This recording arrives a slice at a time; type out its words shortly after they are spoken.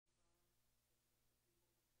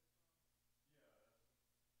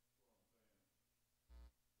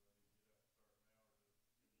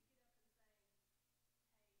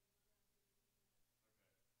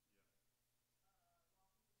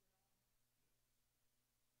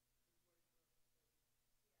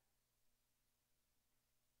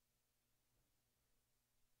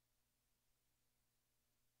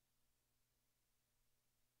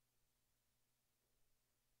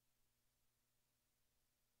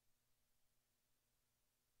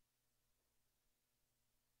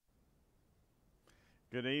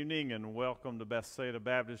Good evening and welcome to Bethsaida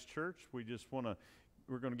Baptist Church. We're going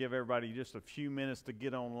to give everybody just a few minutes to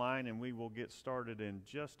get online, and we will get started in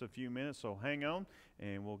just a few minutes. So hang on,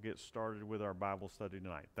 and we'll get started with our Bible study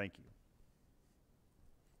tonight. Thank you.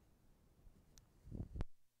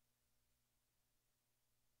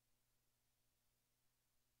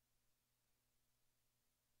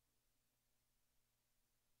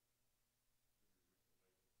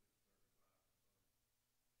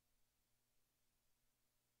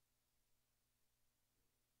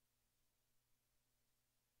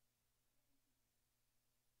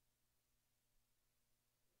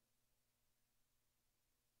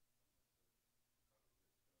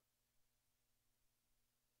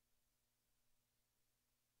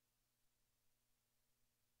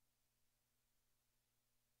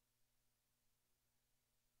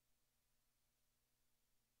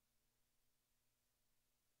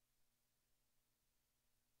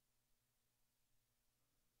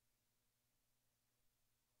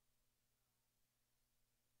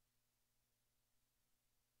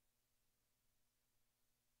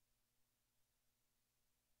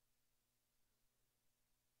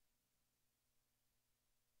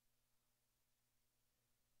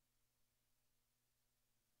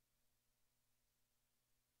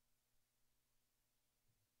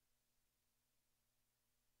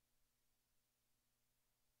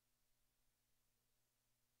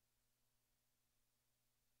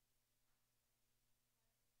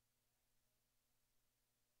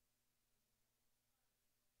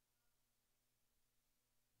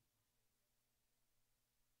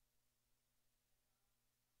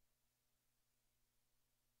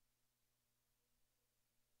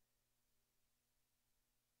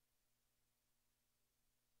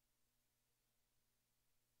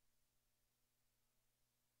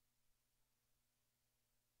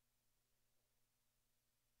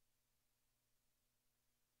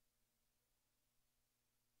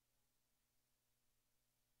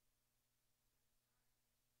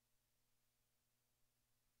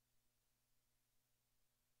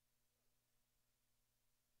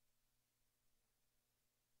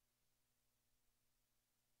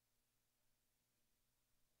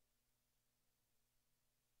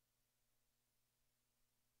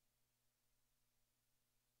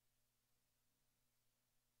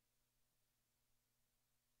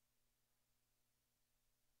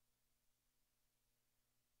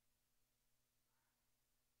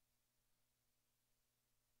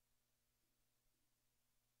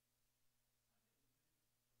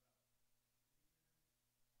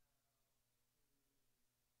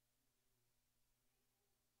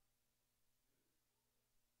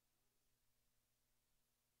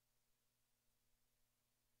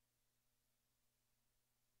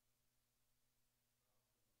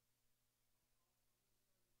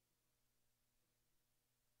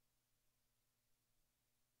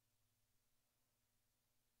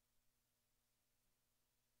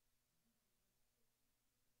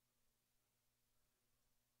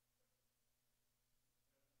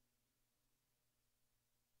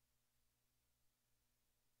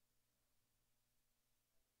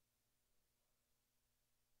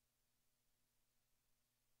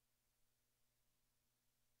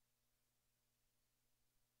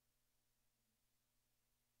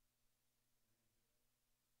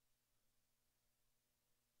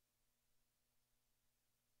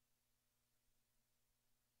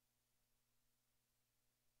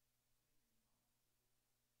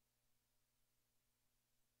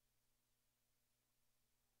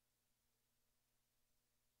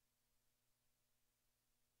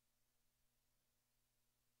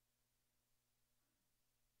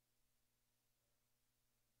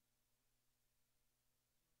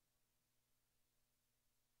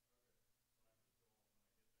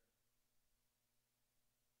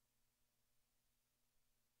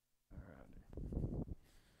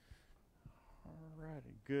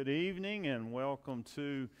 Alrighty. Good evening and welcome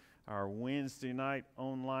to our Wednesday night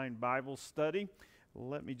online Bible study.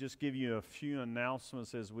 Let me just give you a few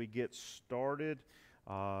announcements as we get started.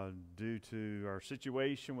 Due to our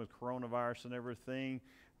situation with coronavirus and everything,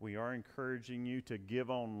 we are encouraging you to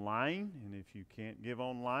give online. And if you can't give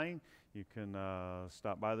online, you can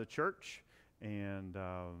stop by the church and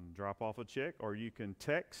drop off a check, or you can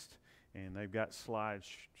text, and they've got slides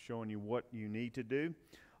showing you what you need to do.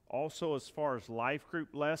 Also, as far as life group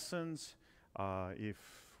lessons, if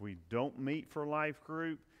we don't meet for life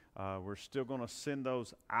group, we're still going to send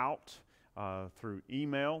those out through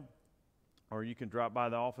email, or you can drop by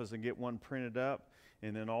the office and get one printed up.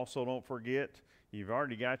 And then also don't forget, you've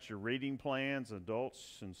already got your reading plans,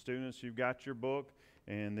 adults and students, you've got your book.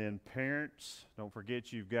 And then parents, don't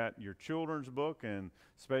forget you've got your children's book, and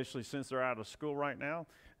especially since they're out of school right now,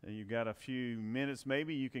 you've got a few minutes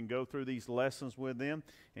maybe you can go through these lessons with them.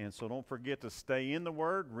 And so don't forget to stay in the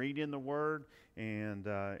Word, read in the Word, and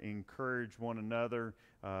encourage one another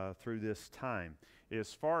through this time.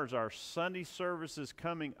 As far as our Sunday services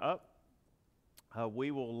coming up, we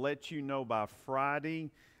will let you know by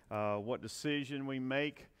Friday what decision we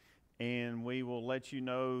make. And we will let you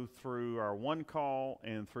know through our one call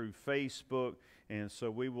and through Facebook. And so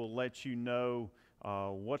we will let you know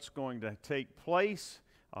what's going to take place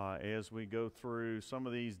as we go through some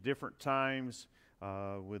of these different times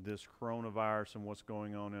with this coronavirus and what's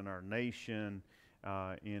going on in our nation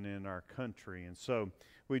and in our country. And so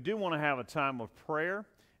we do want to have a time of prayer.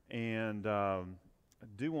 And I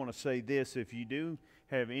do want to say this: if you do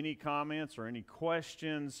have any comments or any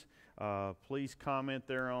questions, please comment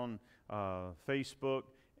there on Facebook,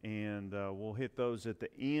 and we'll hit those at the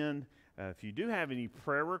end. If you do have any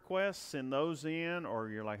prayer requests, send those in, or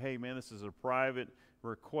you're like, hey man, this is a private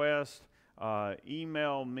request,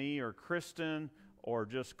 email me or Kristen, or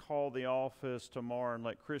just call the office tomorrow and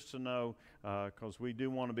let Kristen know, because we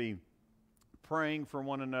do want to be praying for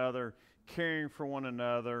one another, caring for one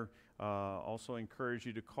another. Also encourage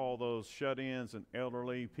you to call those shut-ins and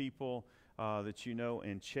elderly people that you know,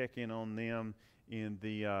 and check in on them in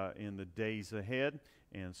the days ahead.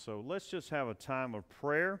 And so let's just have a time of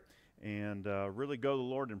prayer and really go to the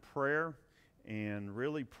Lord in prayer and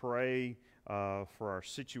really pray for our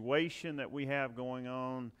situation that we have going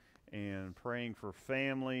on, and praying for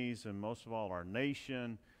families and most of all our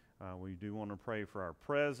nation. We do want to pray for our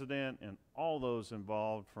president and all those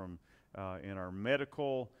involved from in our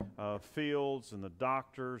medical fields, and the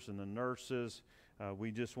doctors and the nurses.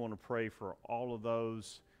 We just want to pray for all of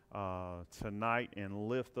those tonight and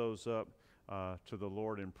lift those up to the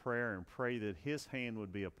Lord in prayer, and pray that His hand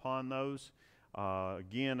would be upon those.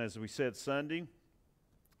 Again, as we said Sunday,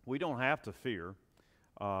 we don't have to fear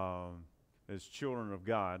as children of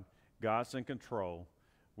God. God's in control.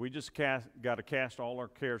 We just got to cast all our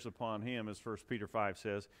cares upon Him, as 1 Peter 5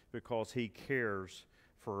 says, because He cares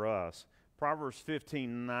for us. Proverbs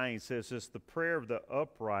 15:9 says this: the prayer of the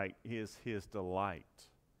upright is his delight.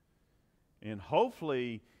 And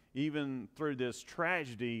hopefully, even through this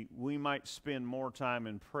tragedy, we might spend more time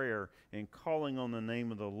in prayer and calling on the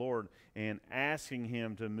name of the Lord and asking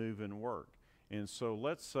Him to move and work. And so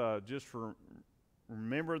let's just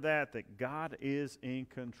remember that God is in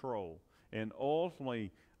control. And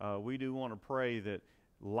ultimately, we do want to pray that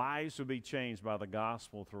lives would be changed by the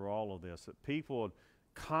gospel through all of this, that people would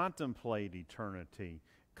contemplate eternity,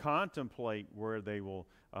 contemplate where they will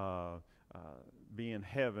be in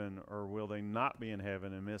heaven, or will they not be in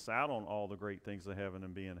heaven and miss out on all the great things of heaven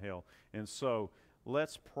and be in hell. And so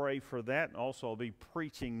let's pray for that. And also, I'll be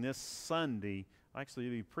preaching this Sunday. Actually,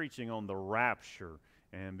 I'll be preaching on the rapture,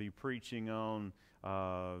 and be preaching on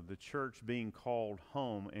the church being called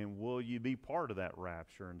home, and will you be part of that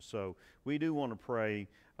rapture? And so we do want to pray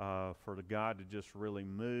for the God to just really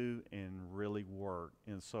move and really work.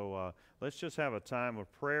 And so let's just have a time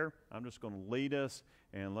of prayer. I'm just going to lead us,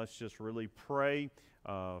 and let's just really pray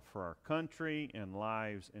for our country and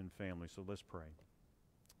lives and families. So let's pray.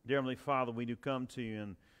 Dear Heavenly Father, we do come to you,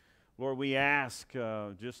 and Lord, we ask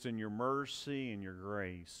just in your mercy and your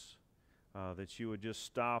grace that you would just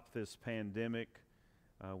stop this pandemic.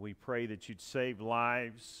 We pray that you'd save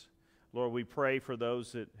lives. Lord, we pray for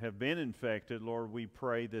those that have been infected. Lord, we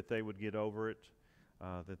pray that they would get over it,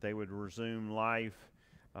 that they would resume life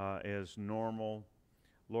as normal.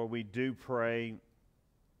 Lord, we do pray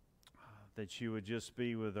that you would just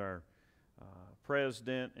be with our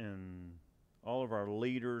president and all of our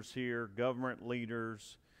leaders here, government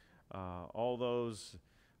leaders, all those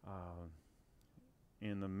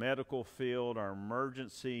in the medical field, our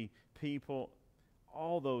emergency people,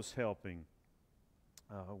 all those helping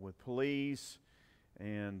with police.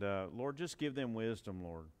 And Lord, just give them wisdom,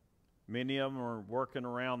 Lord. Many of them are working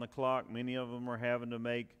around the clock. Many of them are having to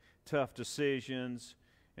make tough decisions.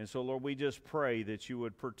 And so, Lord, we just pray that you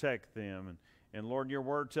would protect them. And Lord, your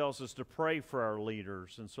word tells us to pray for our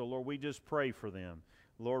leaders. And so, Lord, we just pray for them.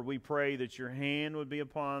 Lord, we pray that your hand would be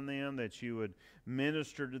upon them, that you would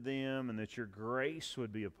minister to them, and that your grace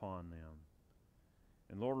would be upon them.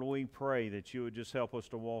 And Lord, we pray that you would just help us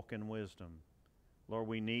to walk in wisdom. Lord,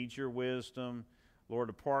 we need your wisdom. Lord,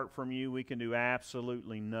 apart from you, we can do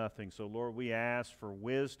absolutely nothing. So, Lord, we ask for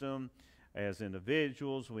wisdom as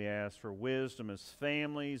individuals. We ask for wisdom as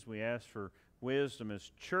families. We ask for wisdom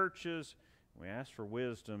as churches. We ask for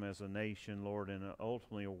wisdom as a nation, Lord, and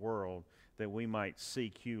ultimately a world, that we might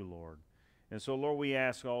seek you, Lord. And so, Lord, we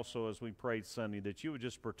ask also as we prayed Sunday that you would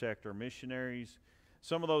just protect our missionaries.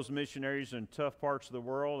 Some of those missionaries are in tough parts of the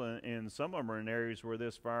world, and some of them are in areas where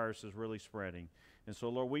this virus is really spreading. And so,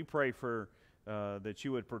 Lord, we pray for that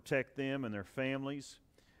you would protect them and their families.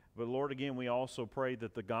 But, Lord, again, we also pray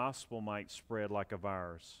that the gospel might spread like a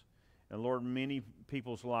virus. And, Lord, many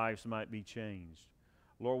people's lives might be changed.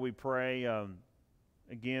 Lord, we pray,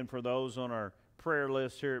 again, for those on our prayer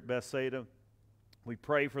list here at Bethsaida. We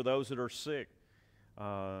pray for those that are sick.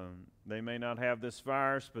 They may not have this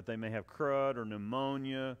virus, but they may have crud or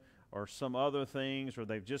pneumonia or some other things, or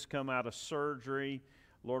they've just come out of surgery.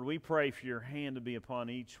 Lord, we pray for your hand to be upon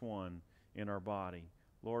each one in our body.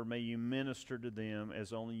 Lord, may you minister to them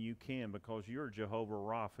as only you can, because you're Jehovah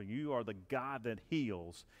Rapha. You are the God that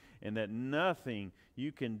heals, and that nothing,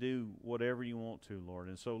 you can do whatever you want to, Lord.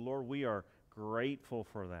 And so, Lord, we are grateful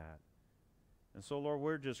for that. And so, Lord,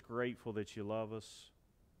 we're just grateful that you love us.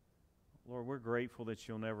 Lord, we're grateful that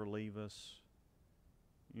you'll never leave us.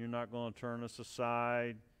 You're not going to turn us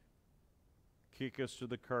aside, kick us to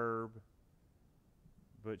the curb,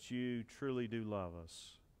 but you truly do love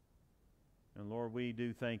us. And Lord, we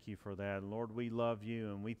do thank you for that. And Lord, we love you,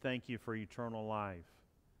 and we thank you for eternal life.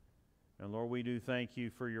 And Lord, we do thank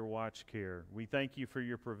you for your watch care. We thank you for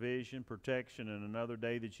your provision, protection, and another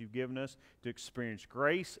day that you've given us to experience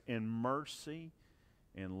grace and mercy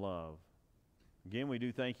and love. Again, we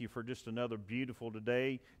do thank you for just another beautiful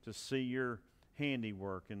day to see your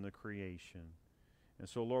handiwork in the creation. And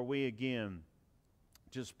so, Lord, we again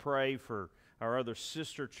just pray for our other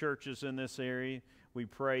sister churches in this area. We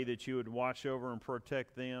pray that you would watch over and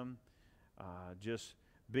protect them. Just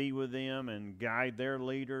be with them and guide their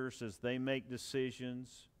leaders as they make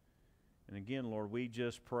decisions. And again, Lord, we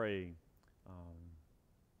just pray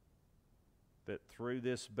that through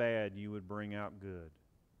this bad you would bring out good.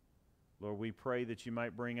 Lord, we pray that you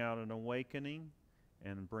might bring out an awakening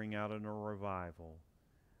and bring out a revival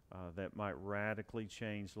that might radically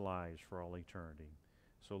change lives for all eternity.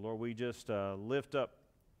 So, Lord, we just lift up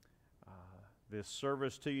this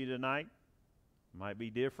service to you tonight. Might be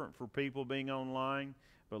different for people being online,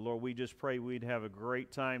 but Lord, we just pray we'd have a great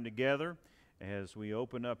time together as we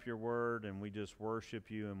open up your word, and we just worship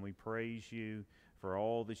you and we praise you for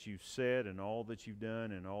all that you've said and all that you've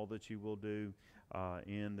done and all that you will do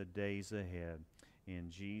in the days ahead. In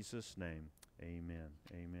Jesus' name, amen.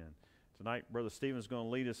 Amen. Tonight, Brother Stephen's going to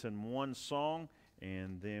lead us in one song,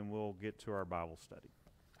 and then we'll get to our Bible study.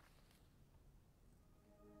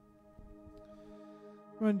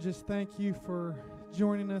 I want to just thank you for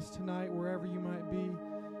joining us tonight, wherever you might be.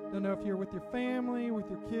 Don't know if you're with your family,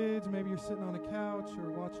 with your kids, maybe you're sitting on a couch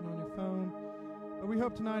or watching on your phone. But we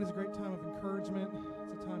hope tonight is a great time of encouragement.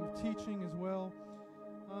 It's a time of teaching as well.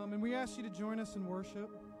 And we ask you to join us in worship.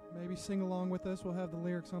 Maybe sing along with us. We'll have the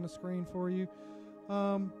lyrics on the screen for you.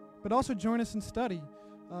 But also join us in study.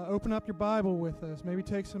 Open up your Bible with us. Maybe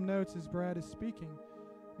take some notes as Brad is speaking.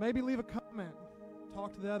 Maybe leave a comment.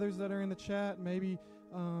 Talk to the others that are in the chat. Maybe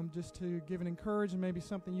just to give an encouragement, maybe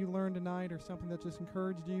something you learned tonight or something that just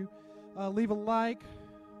encouraged you. Leave a like,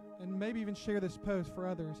 and maybe even share this post for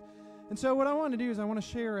others. And so what I want to do is I want to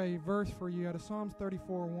share a verse for you out of Psalms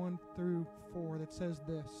 34, 1 through 4 that says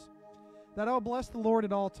this: that I'll bless the Lord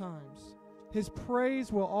at all times. His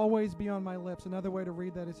praise will always be on my lips. Another way to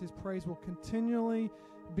read that is his praise will continually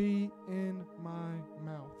be in my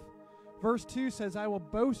mouth. Verse 2 says, I will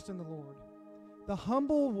boast in the Lord. The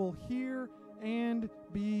humble will hear and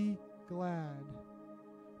be glad.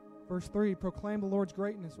 Verse 3, proclaim the Lord's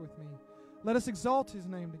greatness with me. Let us exalt his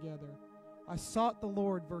name together. I sought the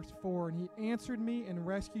Lord, verse 4, and he answered me and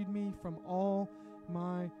rescued me from all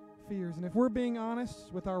my fears. And if we're being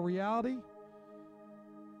honest with our reality,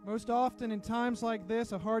 most often in times like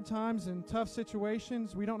this, of hard times and tough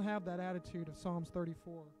situations, we don't have that attitude of Psalms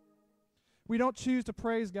 34. We don't choose to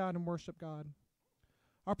praise God and worship God.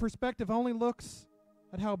 Our perspective only looks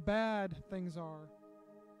at how bad things are.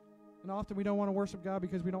 And often we don't want to worship God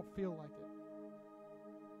because we don't feel like it.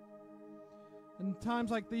 In times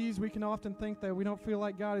like these, we can often think that we don't feel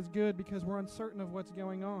like God is good because we're uncertain of what's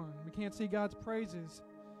going on. We can't see God's praises,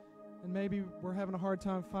 and maybe we're having a hard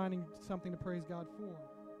time finding something to praise God for.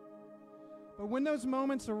 But when those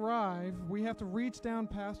moments arrive, we have to reach down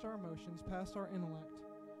past our emotions, past our intellect,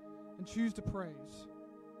 and choose to praise.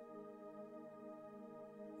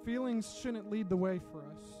 Feelings shouldn't lead the way for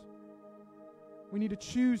us. We need to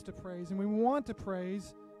choose to praise, and we want to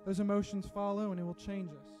praise. Those emotions follow, and it will change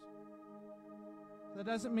us. That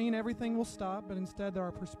doesn't mean everything will stop, but instead that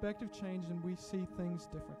our perspective changes and we see things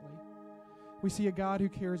differently. We see a God who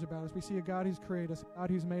cares about us. We see a God who's created us, a God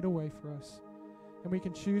who's made a way for us. and we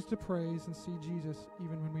can choose to praise and see Jesus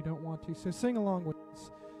even when we don't want to. So sing along with us.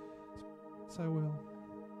 Yes, I will.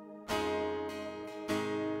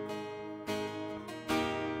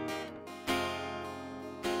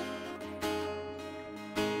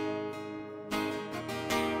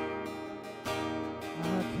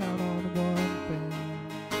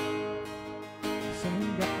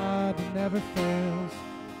 Never fails,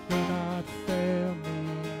 will not fail me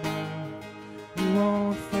now. You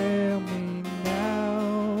won't fail me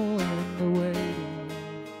now in the waiting.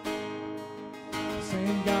 The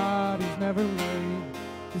same God who's never late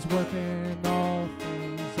is working all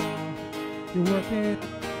things out. You're working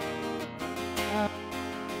out.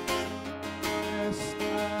 Yes,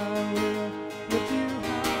 I will lift you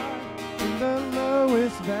high in the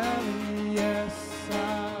lowest valley. Yes, I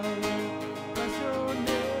will bless your name.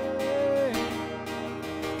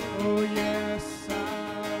 Oh yes, I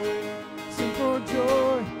will sing for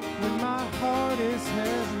joy when my heart is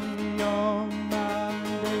heavy all my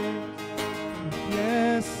days.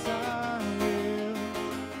 Yes, I will.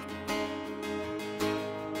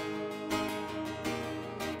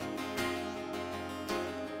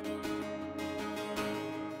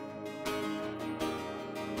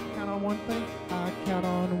 Count on one thing, I count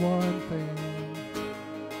on one thing.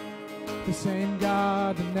 The same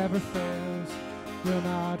God that never fails will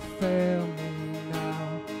not fail me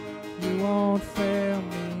now. You won't fail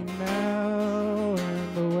me now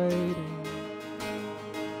in the waiting.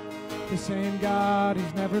 The same God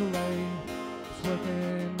who's never late is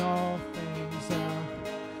working all things out.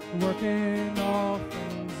 Working all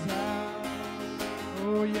things out.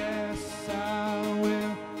 Oh yes, I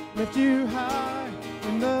will lift you high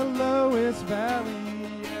in the lowest valley.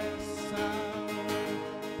 Yes, I will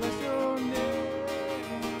bless your name.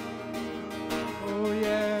 Oh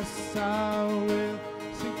yes, I will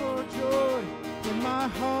sing for joy when my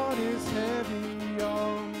heart is heavy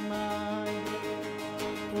all my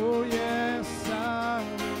days. Oh yes, I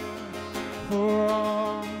will for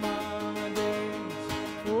all my days.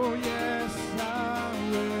 Oh yes, I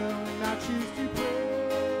will, and I choose to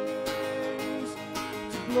praise,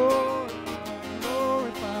 to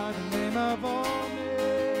glorify the name of all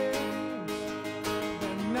names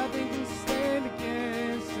that nothing can stand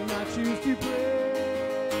against, and I choose to praise.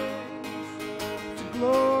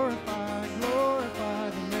 Glorify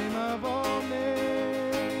the name of all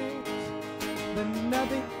names, that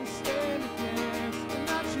nothing can stand against, and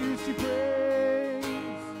I choose to praise,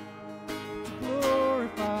 to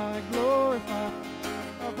glorify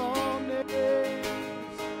of all names,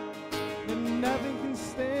 that nothing can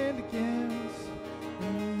stand against,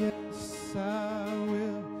 and yes, I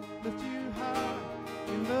will lift you high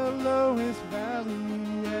in the lowest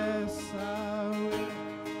valley, yes, I will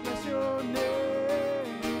bless your name.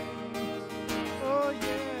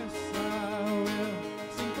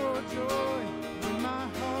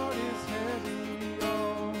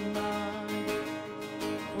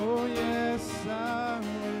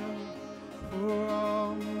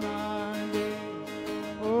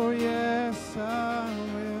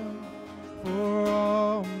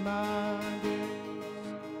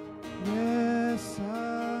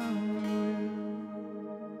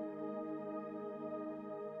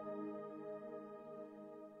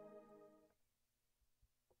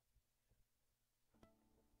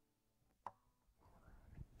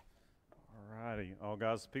 All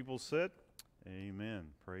God's people said, amen.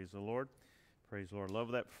 Praise the Lord. Praise the Lord.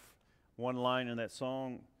 Love that one line in that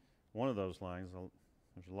song. One of those lines,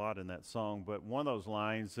 there's a lot in that song, but one of those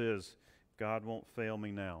lines is, God won't fail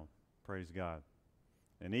me now. Praise God.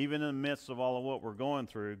 And even in the midst of all of what we're going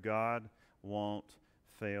through, God won't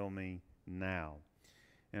fail me now.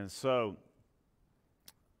 And so,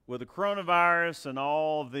 with the coronavirus and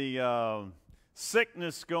all the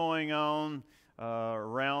sickness going on,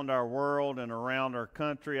 around our world and around our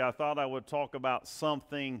country, I thought I would talk about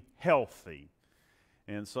something healthy.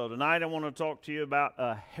 And so tonight I want to talk to you about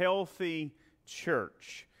a healthy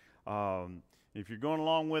church. If you're going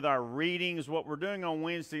along with our readings, what we're doing on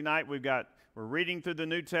Wednesday night, we're reading through the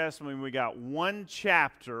New Testament. We got one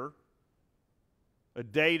chapter a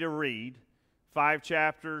day to read, 5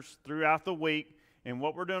 chapters throughout the week. And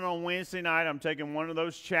what we're doing on Wednesday night, I'm taking one of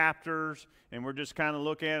those chapters, and we're just kind of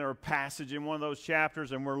looking at a passage in one of those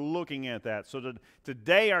chapters, and we're looking at that. So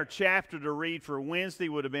today, our chapter to read for Wednesday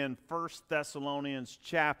would have been 1 Thessalonians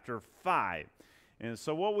chapter 5. And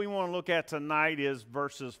so what we want to look at tonight is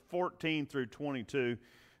verses 14 through 22.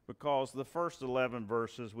 because the first 11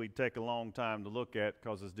 verses we take a long time to look at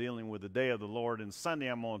because it's dealing with the day of the Lord, and Sunday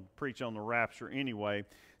I'm going to preach on the rapture anyway.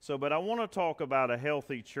 But I want to talk about a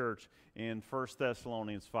healthy church in 1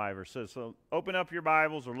 Thessalonians 5. It says, so open up your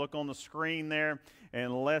Bibles or look on the screen there,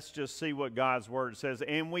 and let's just see what God's Word says.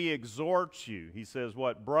 And we exhort you, he says,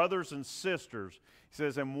 what? Brothers and sisters. He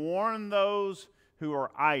says, and warn those who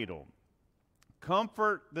are idle.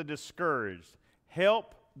 Comfort the discouraged.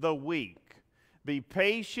 Help the weak. Be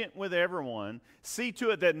patient with everyone. See to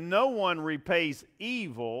it that no one repays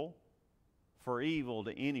evil for evil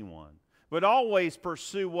to anyone, but always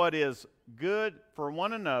pursue what is good for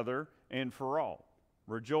one another and for all.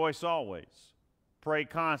 Rejoice always. Pray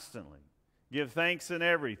constantly. Give thanks in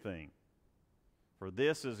everything, for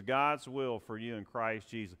this is God's will for you in Christ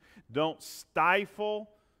Jesus. Don't stifle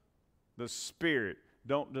the Spirit.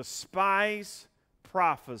 Don't despise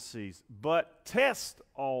prophecies, but test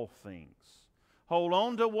all things. Hold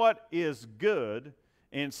on to what is good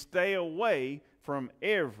and stay away from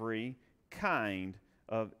every kind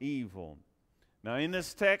of evil. Now, in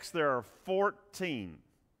this text, there are 14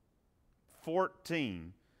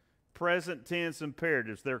 present tense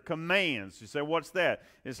imperatives. They're commands. You say, what's that?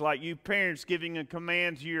 It's like you parents giving a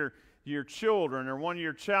command to your children or one of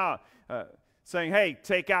your child saying, hey,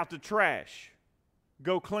 take out the trash.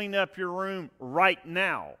 Go clean up your room right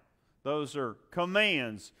now. Those are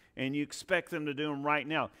commands, and you expect them to do them right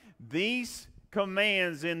now. These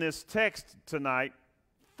commands in this text tonight,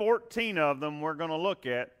 14 of them we're going to look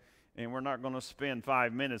at, and we're not going to spend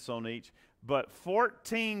 5 minutes on each, but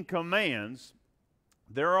 14 commands,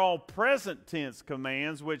 they're all present tense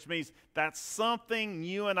commands, which means that's something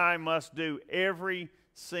you and I must do every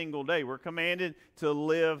single day. We're commanded to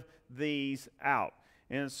live these out.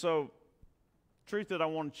 And so, truth that I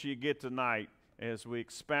want you to get tonight as we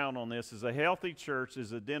expound on this is a healthy church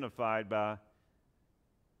is identified by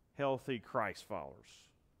healthy Christ followers.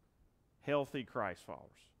 Healthy Christ followers.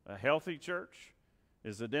 A healthy church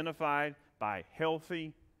is identified by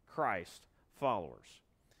healthy Christ followers.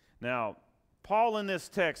 Now, Paul in this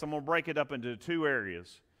text, I'm going to break it up into two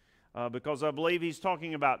areas because I believe he's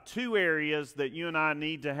talking about two areas that you and I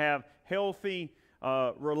need to have healthy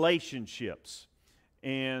relationships.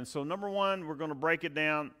 And so number one, we're going to break it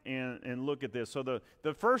down and look at this. So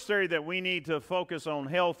the first area that we need to focus on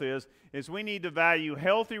health is we need to value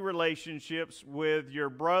healthy relationships with your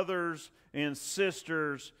brothers and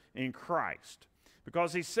sisters in Christ.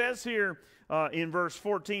 Because he says here in verse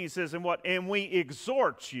 14, he says, and we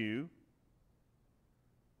exhort you,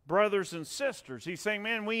 brothers and sisters. He's saying,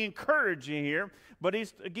 man, we encourage you here. But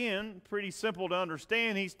he's, again, pretty simple to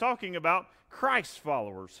understand. He's talking about Christ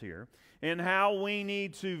followers here and how we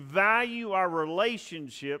need to value our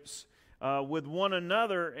relationships with one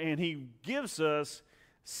another. And he gives us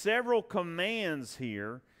several commands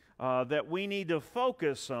here that we need to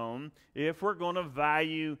focus on if we're going to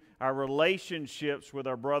value our relationships with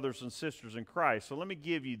our brothers and sisters in Christ. So let me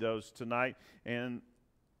give you those tonight, and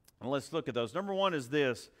let's look at those. Number one is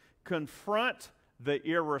this: confront the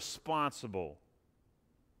irresponsible.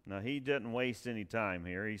 Now, he doesn't waste any time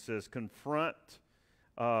here. He says confront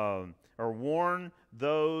or warn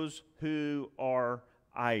those who are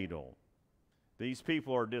idle. These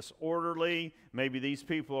people are disorderly. Maybe these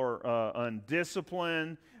people are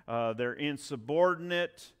undisciplined. They're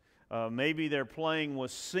insubordinate. Maybe they're playing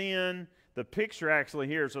with sin. The picture actually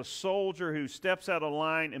here is a soldier who steps out of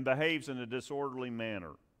line and behaves in a disorderly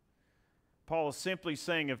manner. Paul is simply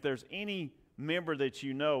saying if there's any member that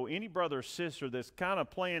you know, any brother or sister that's kind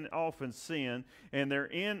of playing off in sin and they're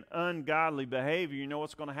in ungodly behavior, you know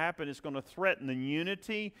what's going to happen? It's going to threaten the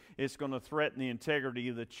unity. It's going to threaten the integrity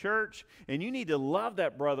of the church. And you need to love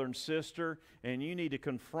that brother and sister, and you need to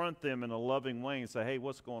confront them in a loving way and say, hey,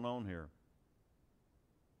 what's going on here?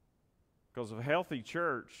 Because of a healthy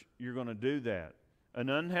church, you're going to do that. An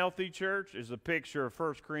unhealthy church is a picture of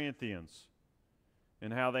 1 Corinthians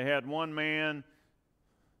and how they had one man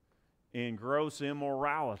in gross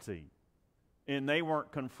immorality, and they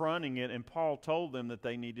weren't confronting it, and Paul told them that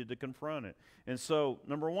they needed to confront it. And so,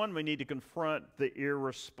 number one, we need to confront the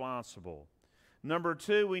irresponsible. Number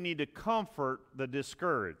two, we need to comfort the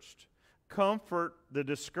discouraged. Comfort the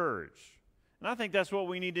discouraged. And I think that's what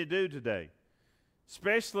we need to do today,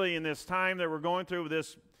 especially in this time that we're going through with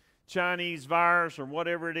this Chinese virus or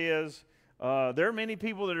whatever it is. There are many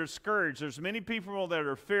people that are discouraged. There's many people that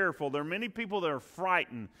are fearful. There are many people that are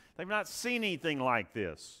frightened. They've not seen anything like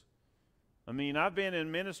this. I mean, I've been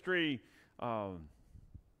in ministry a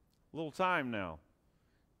little time now,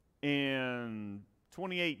 in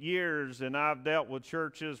 28 years, and I've dealt with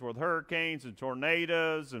churches with hurricanes and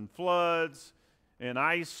tornadoes and floods and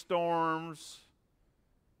ice storms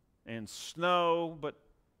and snow, but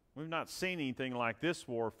we've not seen anything like this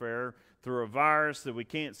warfare through a virus that we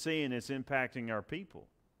can't see and it's impacting our people.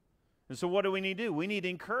 And so what do we need to do? We need to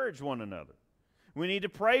encourage one another. We need to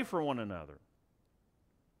pray for one another.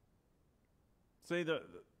 See,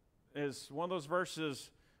 as one of those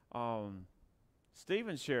verses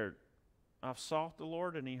Stephen shared, I've sought the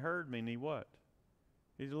Lord and He heard me, and He what?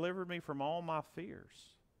 He delivered me from all my fears.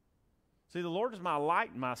 See, the Lord is my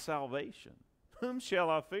light and my salvation. Whom shall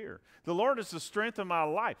I fear? The Lord is the strength of my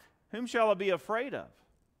life. Whom shall I be afraid of?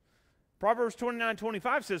 Proverbs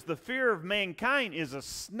 29:25 says, the fear of mankind is a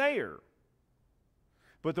snare,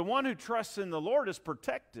 but the one who trusts in the Lord is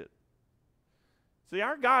protected. See,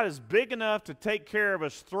 our God is big enough to take care of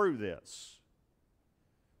us through this.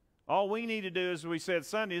 All we need to do, as we said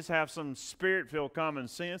Sunday, is have some spirit-filled common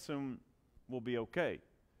sense and we'll be okay.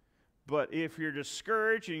 But if you're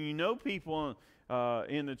discouraged and you know people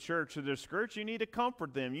in the church are discouraged, you need to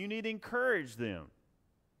comfort them. You need to encourage them.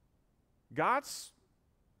 God's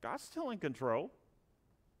still in control.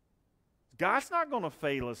 God's not going to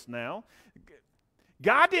fail us now.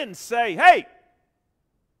 God didn't say, hey,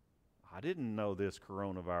 I didn't know this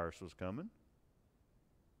coronavirus was coming.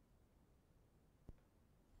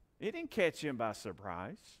 It didn't catch him by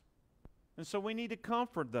surprise. And so we need to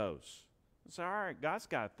comfort those. And say, all right, God's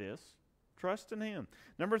got this. Trust in Him.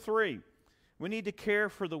 Number 3, we need to care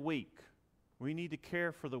for the weak. We need to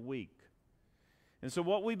care for the weak. And so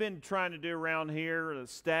what we've been trying to do around here, the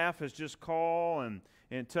staff is just call and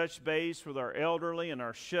touch base with our elderly and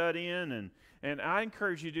our shut-in. And I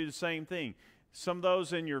encourage you to do the same thing. Some of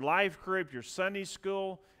those in your life group, your Sunday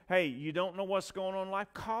school, hey, you don't know what's going on in life,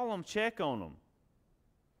 call them, check on them.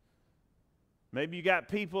 Maybe you got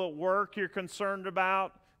people at work you're concerned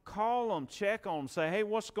about, call them, check on them, say, hey,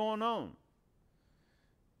 what's going on?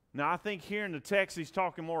 Now, I think here in the text he's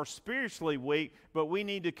talking more spiritually weak, but we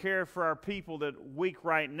need to care for our people that are weak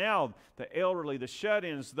right now, the elderly, the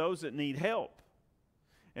shut-ins, those that need help.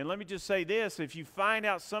 And let me just say this, if you find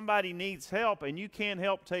out somebody needs help and you can't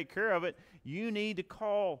help take care of it, you need to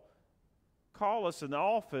call us in the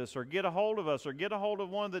office or get a hold of us or get a hold of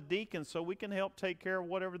one of the deacons so we can help take care of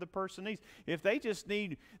whatever the person needs. If they just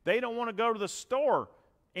they don't want to go to the store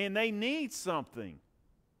and they need something,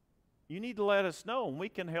 you need to let us know and we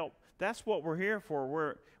can help. That's what we're here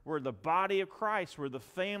for. We're the body of Christ. We're the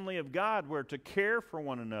family of God. We're to care for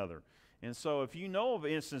one another. And so if you know of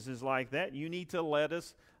instances like that, you need to let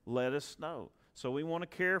us know. So we want to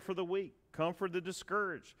care for the weak, comfort the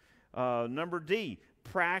discouraged. Number D,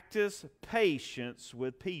 practice patience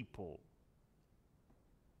with people.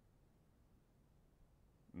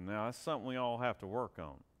 Now, that's something we all have to work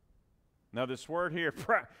on. Now, this word here,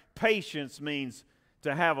 patience, means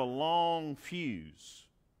to have a long fuse.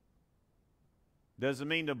 Doesn't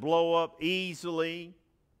mean to blow up easily.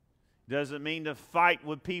 Doesn't mean to fight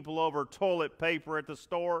with people over toilet paper at the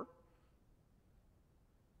store.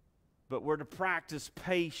 But we're to practice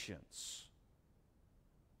patience.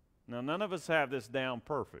 Now, none of us have this down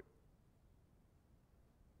perfect.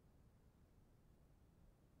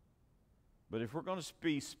 But if we're going to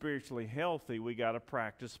be spiritually healthy, we got to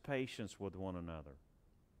practice patience with one another.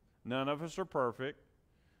 None of us are perfect.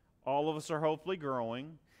 All of us are hopefully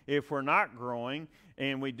growing. If we're not growing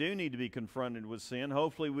and we do need to be confronted with sin,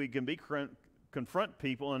 hopefully we can confront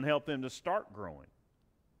people and help them to start growing.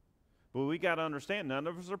 But we got to understand, none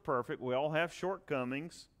of us are perfect. We all have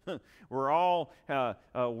shortcomings. We're all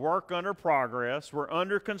work under progress. We're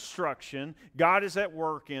under construction. God is at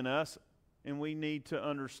work in us, and we need to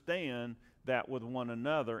understand that with one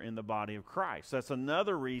another in the body of Christ. That's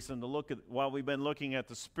another reason to look at, while we've been looking at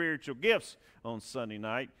the spiritual gifts on Sunday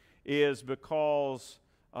night, is because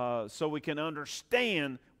so we can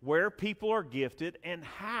understand where people are gifted and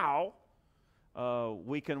how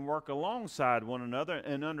we can work alongside one another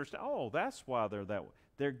and understand, oh, that's why they're that way.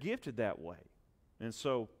 They're gifted that way. And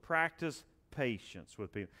so practice patience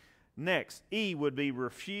with people. Next, E would be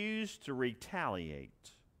refuse to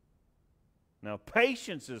retaliate. Now,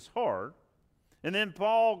 patience is hard. And then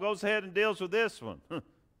Paul goes ahead and deals with this one.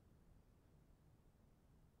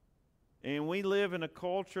 And we live in a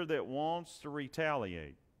culture that wants to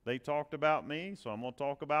retaliate. They talked about me, so I'm going to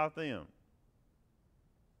talk about them.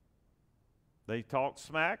 They talk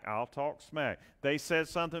smack, I'll talk smack. They said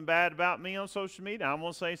something bad about me on social media, I'm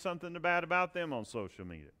going to say something bad about them on social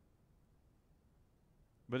media.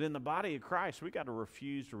 But in the body of Christ, we got to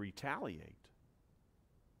refuse to retaliate.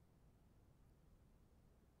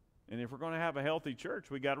 And if we're going to have a healthy church,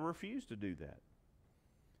 we got to refuse to do that.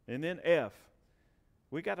 And then F,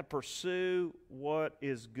 we got to pursue what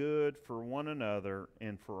is good for one another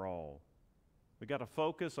and for all. We got to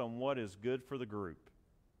focus on what is good for the group.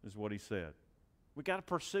 is what he said. We got to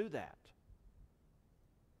pursue that.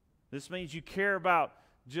 This means you care about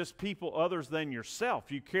just people others than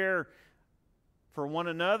yourself. You care for one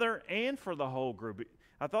another and for the whole group.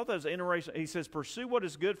 I thought that was interesting. He says, pursue what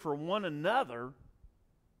is good for one another.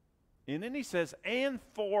 And then he says, and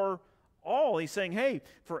for all. He's saying, hey,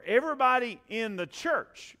 for everybody in the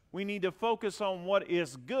church, we need to focus on what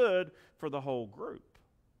is good for the whole group.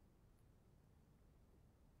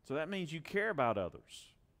 So that means you care about others.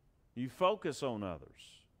 You focus on others,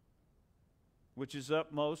 which is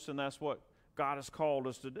utmost, and that's what God has called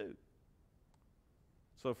us to do.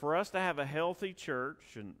 So for us to have a healthy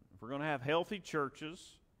church, and if we're going to have healthy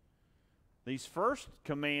churches, these first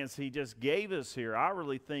commands he just gave us here, I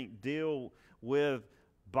really think deal with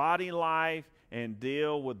body life and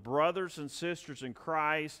deal with brothers and sisters in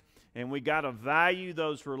Christ, and we got to value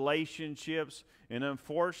those relationships. And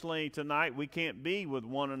unfortunately tonight we can't be with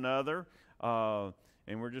one another,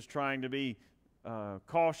 and we're just trying to be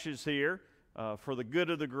cautious here for the good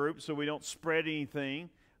of the group so we don't spread anything.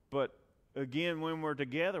 But again, when we're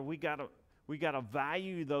together, we got to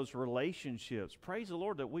value those relationships. Praise the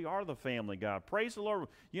Lord that we are the family God. Praise the Lord.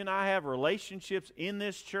 You and I have relationships in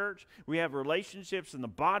this church. We have relationships in the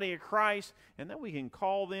body of Christ, and then we can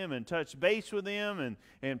call them and touch base with them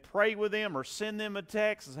and pray with them or send them a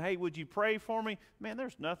text and say, hey, would you pray for me? Man,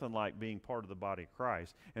 there's nothing like being part of the body of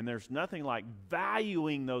Christ, and there's nothing like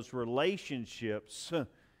valuing those relationships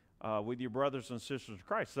with your brothers and sisters in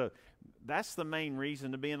Christ. So that's the main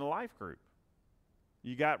reason to be in a life group.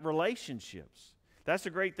 You got relationships. That's the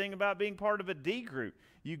great thing about being part of a D group.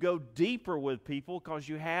 You go deeper with people because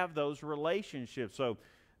you have those relationships. So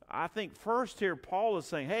I think first here Paul is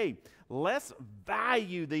saying, hey, let's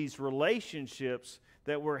value these relationships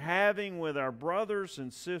that we're having with our brothers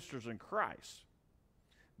and sisters in Christ.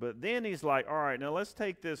 But then he's like, all right, now let's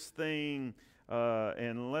take this thing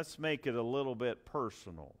and let's make it a little bit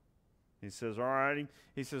personal. He says, all right,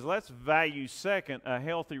 he says, let's value second a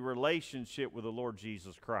healthy relationship with the Lord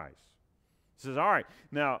Jesus Christ. He says, all right,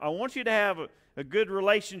 now I want you to have a good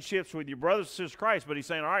relationships with your brothers and sisters in Christ, but he's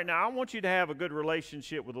saying, all right, now I want you to have a good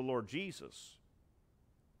relationship with the Lord Jesus.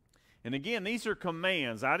 And again, these are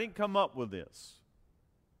commands. I didn't come up with this.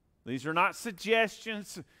 These are not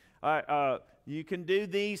suggestions. You can do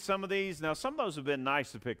these, some of these. Now, some of those have been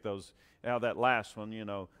nice to pick those out of that last one, you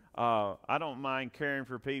know. I don't mind caring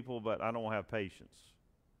for people, but I don't have patience.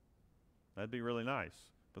 That'd be really nice,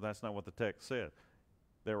 but that's not what the text said.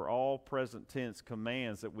 They were all present tense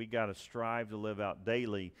commands that we got to strive to live out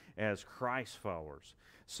daily as Christ followers.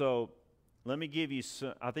 So let me give you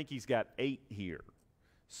some, I think he's got 8 here.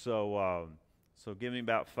 So give me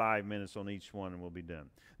about 5 minutes on each one and we'll be done.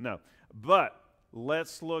 No, but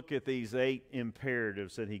let's look at these 8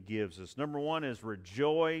 imperatives that he gives us. Number 1 is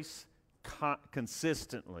rejoice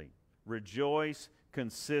consistently. Rejoice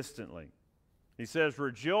consistently. He says,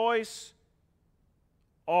 rejoice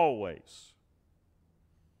always.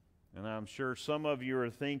 And I'm sure some of you are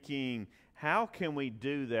thinking, how can we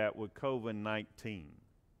do that with COVID-19?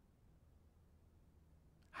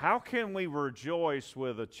 How can we rejoice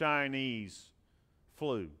with a Chinese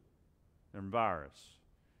flu and virus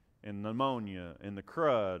and pneumonia and the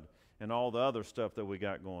crud and all the other stuff that we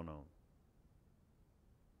got going on?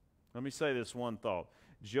 Let me say this one thought.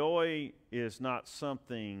 Joy is not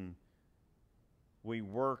something we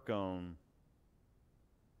work on,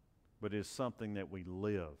 but is something that we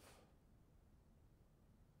live.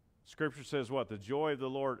 Scripture says what? The joy of the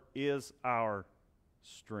Lord is our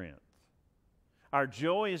strength. Our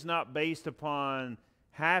joy is not based upon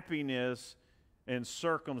happiness and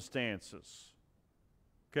circumstances.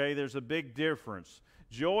 Okay, there's a big difference.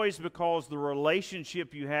 Joy is because the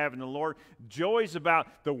relationship you have in the Lord. Joy is about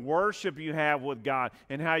the worship you have with God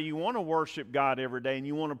and how you want to worship God every day and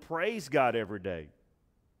you want to praise God every day.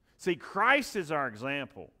 See, Christ is our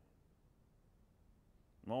example.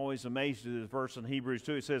 I'm always amazed at this verse in Hebrews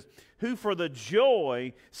 2. It says, who for the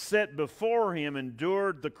joy set before him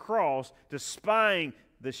endured the cross, despising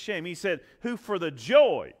the shame. He said, who for the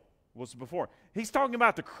joy was before. He's talking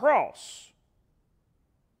about the cross.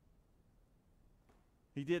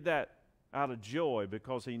 He did that out of joy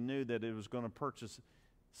because he knew that it was going to purchase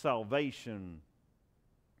salvation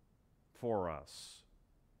for us.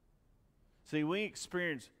 See, we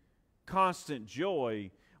experience constant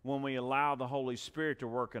joy when we allow the Holy Spirit to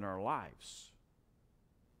work in our lives.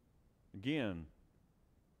 Again,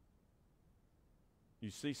 you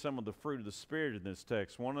see some of the fruit of the Spirit in this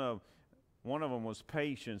text. One of them was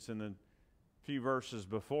patience in the few verses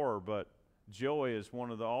before, but joy is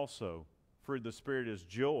one of the also. Fruit of the Spirit is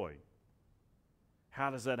joy. How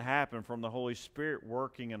does that happen? From the Holy Spirit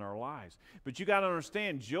working in our lives. But you got to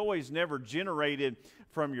understand, joy is never generated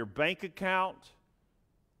from your bank account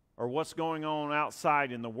or what's going on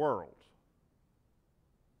outside in the world.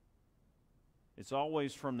 It's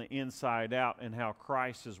always from the inside out and how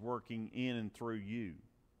Christ is working in and through you.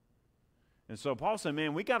 And so Paul said,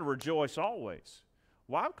 man, we got to rejoice always.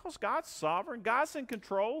 Why? Because God's sovereign. God's in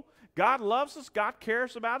control. God loves us. God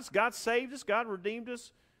cares about us. God saved us. God redeemed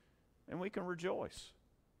us. And we can rejoice.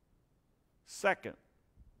 Second,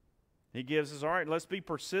 he gives us, all right, let's be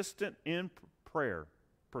persistent in prayer.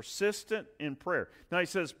 Persistent in prayer. Now he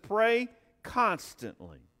says, pray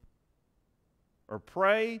constantly. Or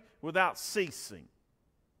pray without ceasing.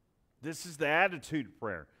 This is the attitude of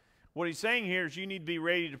prayer. What he's saying here is you need to be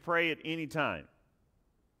ready to pray at any time.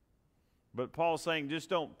 But Paul's saying just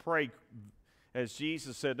don't pray, as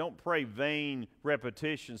Jesus said, don't pray vain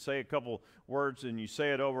repetition. Say a couple words and you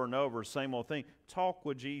say it over and over, same old thing. Talk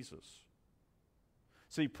with Jesus.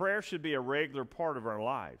 See, prayer should be a regular part of our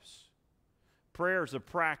lives. Prayer is a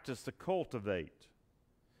practice to cultivate.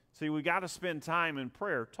 See, we got to spend time in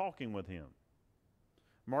prayer talking with Him.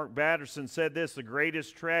 Mark Batterson said this, the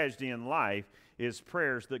greatest tragedy in life is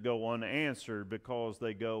prayers that go unanswered because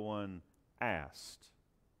they go unasked.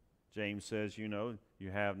 James says, you know,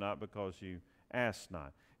 you have not because you ask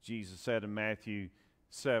not. Jesus said in Matthew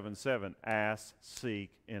 7:7, ask,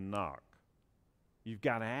 seek, and knock. You've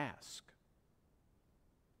got to ask.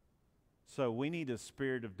 So we need a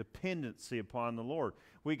spirit of dependency upon the Lord.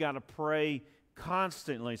 We got to pray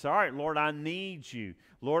constantly. Say, all right, Lord, I need you.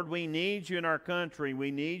 Lord, we need you in our country.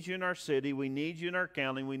 We need you in our city. We need you in our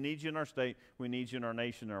county. We need you in our state. We need you in our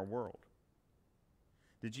nation and our world.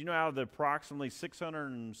 Did you know out of the approximately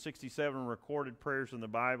 667 recorded prayers in the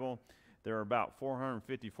Bible, there are about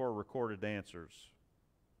 454 recorded answers?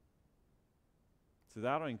 So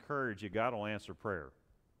that'll encourage you. God will answer prayer.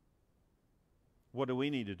 What do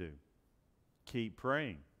we need to do? Keep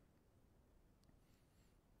praying.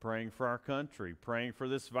 Praying for our country, praying for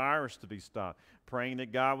this virus to be stopped, praying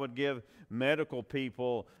that God would give medical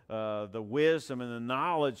people the wisdom and the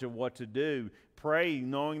knowledge of what to do. Pray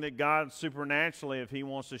knowing that God supernaturally, if He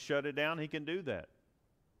wants to shut it down, He can do that.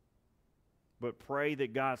 But pray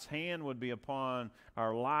that God's hand would be upon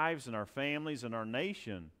our lives and our families and our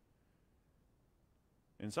nation.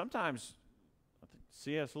 And sometimes, I think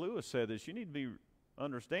C.S. Lewis said this, you need to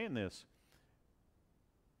understand this.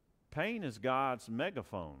 Pain is God's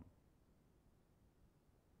megaphone.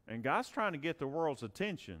 And God's trying to get the world's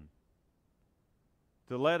attention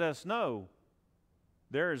to let us know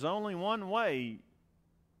there is only one way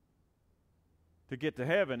to get to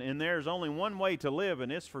heaven, and there is only one way to live,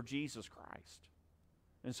 and it's for Jesus Christ.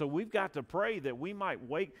 And so we've got to pray that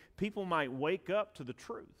people might wake up to the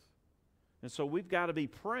truth. And so we've got to be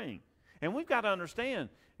praying. And we've got to understand,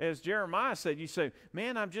 as Jeremiah said, you say,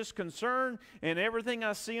 man, I'm just concerned, and everything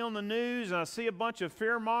I see on the news, and I see a bunch of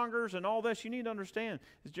fearmongers and all this, you need to understand.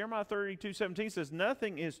 As Jeremiah 32:17 says,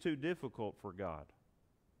 nothing is too difficult for God.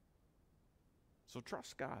 So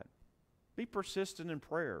trust God. Be persistent in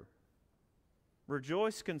prayer.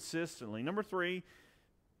 Rejoice consistently. Number 3,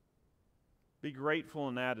 be grateful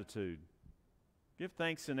in attitude. Give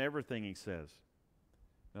thanks in everything, he says.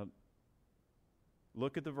 Now,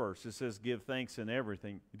 look at the verse. It says give thanks in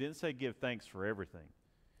everything. He didn't say give thanks for everything.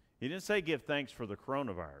 He didn't say give thanks for the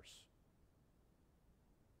coronavirus.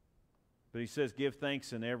 But he says give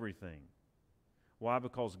thanks in everything. Why?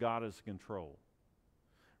 Because God is in control.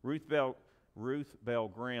 Ruth Bell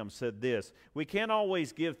Graham said this, we can't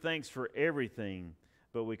always give thanks for everything,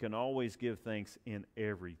 but we can always give thanks in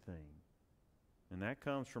everything. And that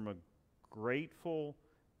comes from a grateful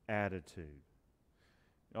attitude.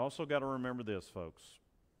 You also got to remember this, folks.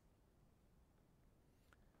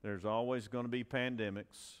 There's always going to be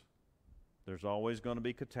pandemics. There's always going to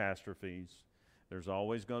be catastrophes. There's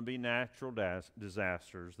always going to be natural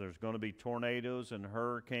disasters. There's going to be tornadoes and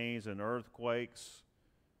hurricanes and earthquakes.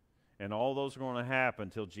 And all those are going to happen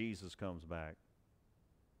until Jesus comes back.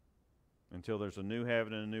 Until there's a new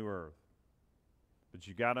heaven and a new earth. But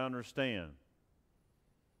you got to understand,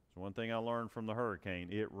 so one thing I learned from the hurricane,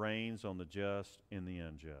 it rains on the just and the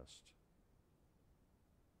unjust.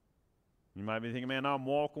 You might be thinking, man, I'm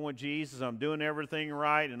walking with Jesus, I'm doing everything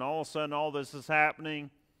right, and all of a sudden all this is happening.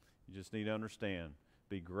 You just need to understand,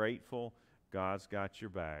 be grateful, God's got your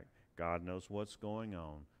back. God knows what's going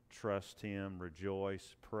on. Trust Him,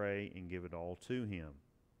 rejoice, pray, and give it all to Him.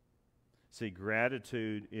 See,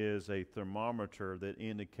 gratitude is a thermometer that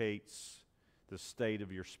indicates the state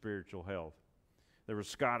of your spiritual health. There was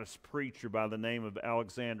a Scottish preacher by the name of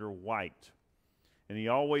Alexander White, And he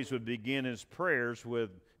always would begin his prayers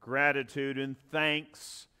with gratitude and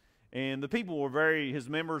thanks. And the people were his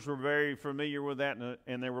members were very familiar with that,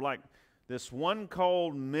 and they were like, this one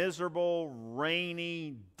cold, miserable,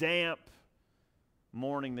 rainy, damp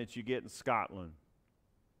morning that you get in Scotland.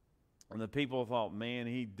 And the people thought, man,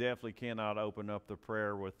 he definitely cannot open up the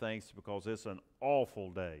prayer with thanks because it's an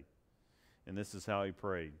awful day. And this is how he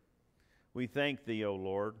prayed. We thank thee, O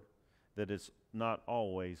Lord, that it's not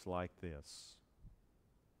always like this.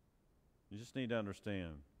 You just need to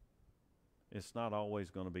understand, it's not always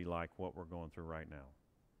going to be like what we're going through right now.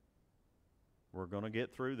 We're going to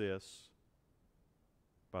get through this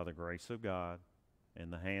by the grace of God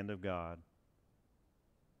and the hand of God.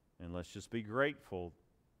 And let's just be grateful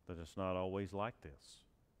that it's not always like this.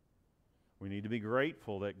 We need to be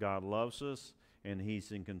grateful that God loves us and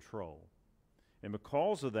He's in control. And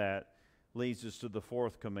because of that, leads us to the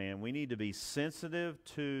fourth command. We need to be sensitive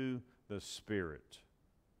to the Spirit.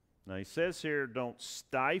 Now he says here, don't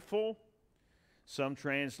stifle. Some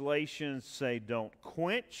translations say don't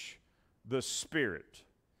quench the Spirit.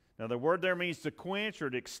 Now the word there means to quench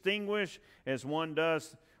or to extinguish, as one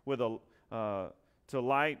does with to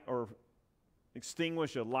light or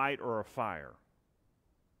extinguish a light or a fire.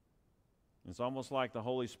 It's almost like the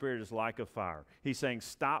Holy Spirit is like a fire. He's saying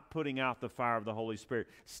stop putting out the fire of the Holy Spirit.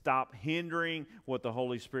 Stop hindering what the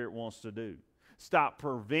Holy Spirit wants to do. Stop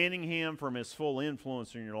preventing Him from His full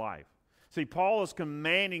influence in your life. See, Paul is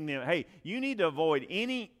commanding them, hey, you need to avoid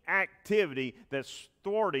any activity that's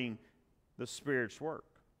thwarting the Spirit's work.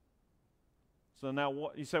 So now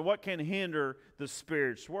you say, what can hinder the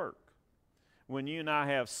Spirit's work? When you and I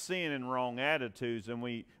have sin and wrong attitudes and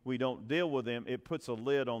we don't deal with them, it puts a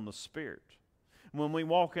lid on the Spirit. When we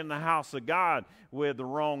walk in the house of God with the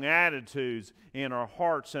wrong attitudes in our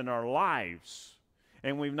hearts and our lives,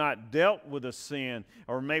 and we've not dealt with a sin,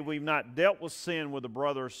 or maybe we've not dealt with sin with a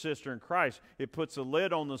brother or sister in Christ, it puts a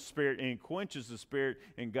lid on the Spirit and quenches the Spirit,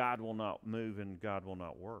 and God will not move and God will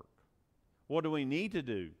not work. What do we need to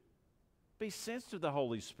do? Be sensitive to the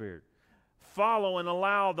Holy Spirit. Follow and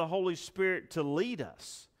allow the Holy Spirit to lead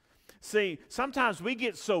us. See, sometimes we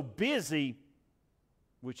get so busy,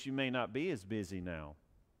 which you may not be as busy now,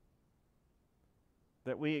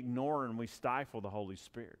 that we ignore and we stifle the Holy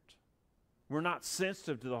Spirit. We're not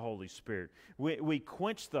sensitive to the Holy Spirit. We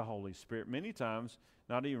quench the Holy Spirit many times,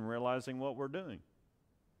 not even realizing what we're doing.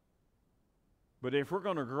 But if we're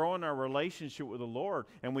going to grow in our relationship with the Lord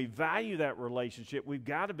and we value that relationship, we've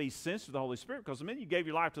got to be sensitive to the Holy Spirit, because the minute you gave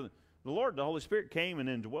your life to the Lord, the Holy Spirit came and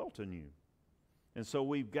indwelt in you. And so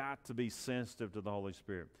we've got to be sensitive to the Holy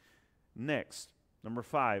Spirit. Next, number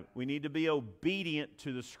 5, we need to be obedient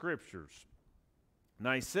to the Scriptures.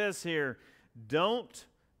 Now he says here, don't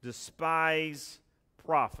despise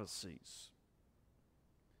prophecies.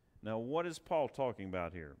 Now what is Paul talking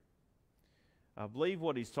about here? I believe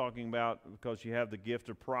what he's talking about, because you have the gift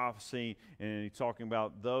of prophecy, and he's talking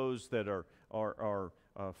about those that are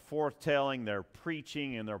forthtelling, they're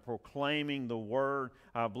preaching, and they're proclaiming the Word.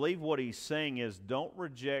 I believe what he's saying is don't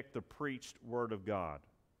reject the preached Word of God.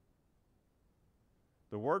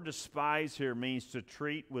 The word despise here means to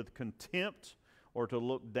treat with contempt or to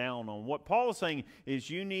look down on. What Paul is saying is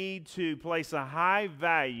you need to place a high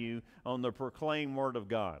value on the proclaimed Word of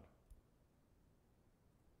God.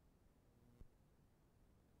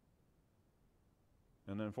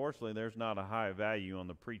 And unfortunately, there's not a high value on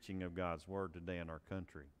the preaching of God's Word today in our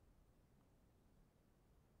country.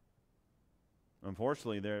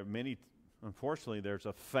 Unfortunately, there's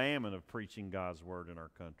a famine of preaching God's Word in our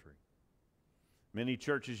country. Many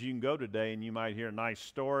churches you can go today and you might hear a nice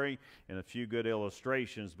story and a few good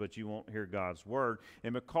illustrations, but you won't hear God's Word.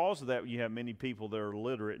 And because of that, you have many people that are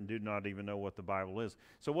illiterate and do not even know what the Bible is.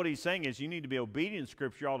 So what he's saying is you need to be obedient to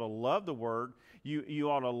Scripture. You ought to love the Word.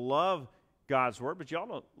 You ought to love God's Word, but you ought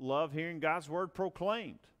to love hearing God's Word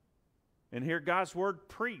proclaimed and hear God's Word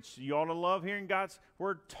preached. You ought to love hearing God's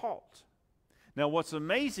Word taught. Now, what's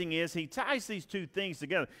amazing is he ties these two things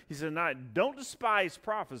together. He says, don't despise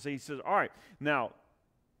prophecy. He says, all right, now,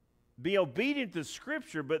 be obedient to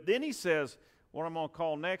Scripture, but then he says, what I'm going to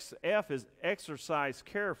call next, F, is exercise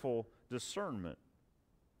careful discernment.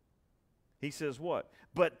 He says what?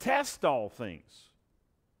 But test all things.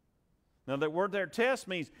 Now, that word there, test,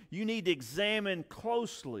 means you need to examine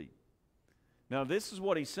closely. Now, this is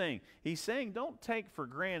what he's saying. He's saying don't take for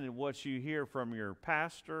granted what you hear from your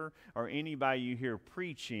pastor or anybody you hear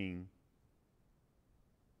preaching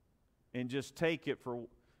and just take it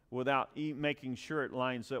without making sure it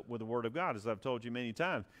lines up with the Word of God. As I've told you many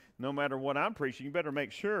times, no matter what I'm preaching, you better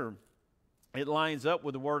make sure it lines up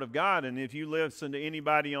with the Word of God. And if you listen to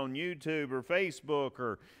anybody on YouTube or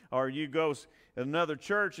Facebook, or you go to another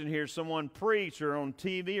church and hear someone preach, or on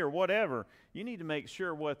TV or whatever, you need to make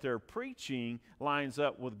sure what they're preaching lines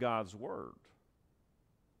up with God's Word.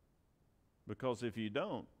 Because if you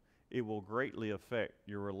don't, it will greatly affect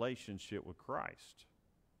your relationship with Christ,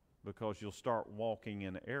 because you'll start walking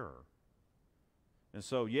in error. And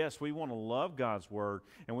so, yes, we want to love God's Word,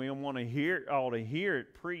 and we want to hear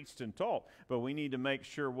it preached and taught, but we need to make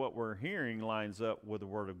sure what we're hearing lines up with the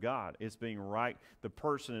Word of God. It's being right. The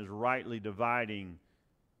person is rightly dividing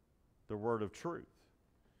the word of truth.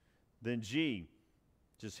 Then G,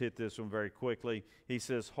 just hit this one very quickly. He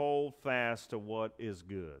says, hold fast to what is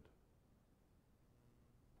good.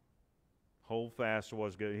 Hold fast to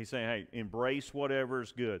what's good. He's saying, hey, embrace whatever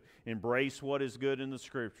is good. Embrace what is good in the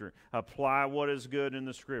Scripture. Apply what is good in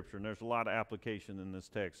the Scripture. And there's a lot of application in this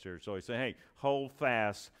text here. So he's saying, hey, hold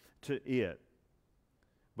fast to it.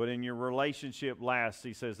 But in your relationship last,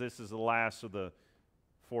 he says, this is the last of the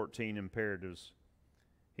 14 imperatives.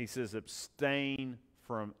 He says, abstain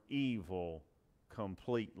from evil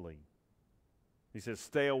completely. He says,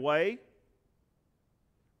 stay away.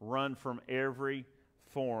 Run from every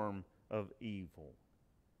form of evil.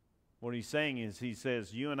 What he's saying is, he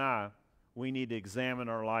says, you and I, we need to examine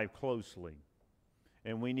our life closely,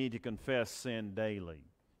 and we need to confess sin daily.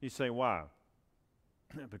 You say, why?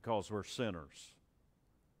 Because we're sinners,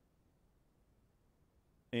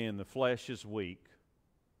 and the flesh is weak,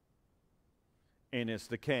 and it's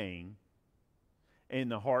decaying,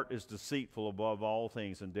 and the heart is deceitful above all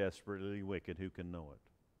things and desperately wicked. Who can know it?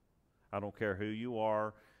 I don't care who you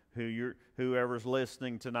are, whoever's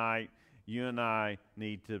listening tonight. You and I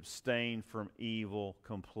need to abstain from evil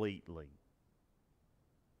completely.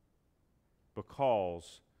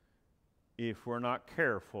 Because if we're not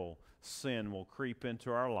careful, sin will creep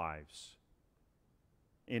into our lives,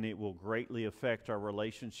 and it will greatly affect our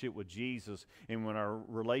relationship with Jesus. And when our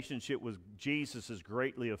relationship with Jesus is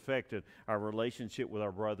greatly affected, our relationship with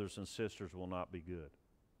our brothers and sisters will not be good.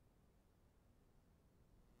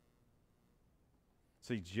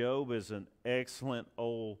 See, Job is an excellent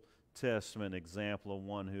Old Testament example of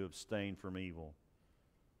one who abstained from evil.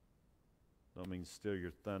 Don't mean to steal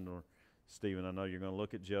your thunder, Stephen. I know you're going to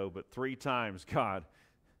look at Job, but 3 times God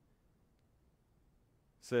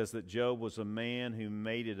says that Job was a man who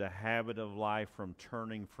made it a habit of life from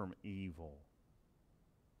turning from evil.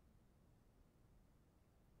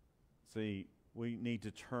 See, we need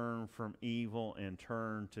to turn from evil and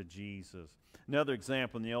turn to Jesus. Another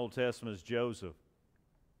example in the Old Testament is Joseph.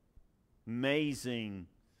 Amazing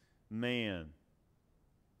man.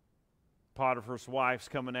 Potiphar's wife's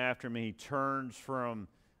coming after him. He turns from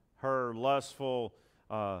her lustful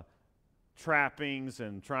trappings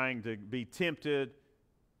and trying to be tempted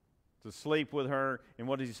to sleep with her. And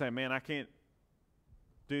what does he say? Man, I can't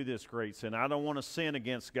do this great sin. I don't want to sin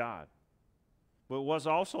against God. But what's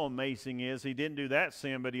also amazing is he didn't do that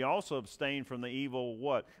sin, but he also abstained from the evil,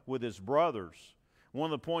 what? With his brothers.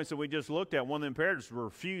 One of the points that we just looked at, one of the imperatives, was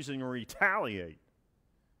refusing to retaliate.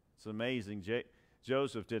 It's amazing.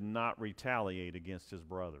 Joseph did not retaliate against his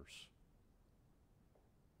brothers.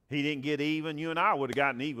 He didn't get even. You and I would have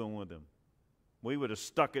gotten even with him. We would have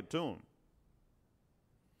stuck it to him.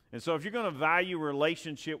 And so if you're going to value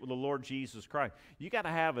relationship with the Lord Jesus Christ, you got to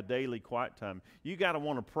have a daily quiet time. You got to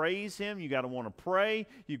want to praise Him. You got to want to pray.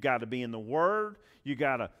 You got to be in the Word. You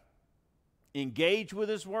got to engage with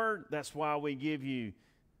His Word. That's why we give you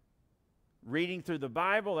reading through the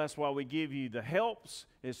Bible. That's why we give you the helps,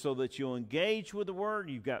 is so that you'll engage with the Word.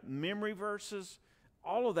 You've got memory verses,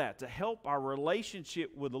 all of that to help our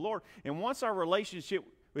relationship with the Lord. And once our relationship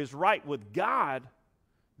is right with God,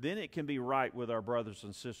 then it can be right with our brothers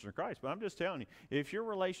and sisters in Christ. But I'm just telling you, if your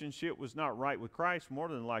relationship was not right with Christ, more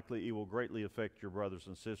than likely it will greatly affect your brothers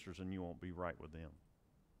and sisters, and you won't be right with them.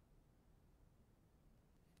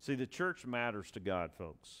 See, the church matters to God,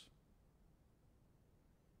 folks.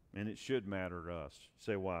 And it should matter to us.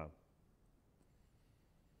 Say why?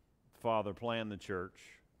 Father planned the church.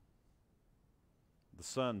 The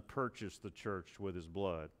Son purchased the church with His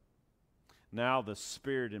blood. Now the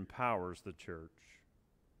Spirit empowers the church.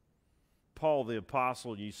 Paul the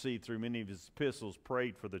apostle, you see through many of his epistles,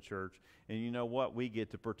 prayed for the church. And you know what? We get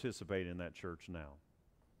to participate in that church now.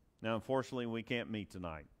 Now, unfortunately, we can't meet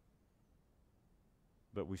tonight.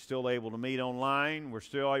 But we're still able to meet online. We're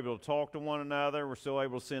still able to talk to one another. We're still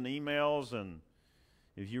able to send emails. And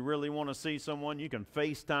if you really want to see someone, you can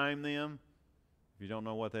FaceTime them. If you don't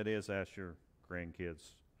know what that is, ask your grandkids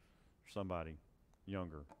or somebody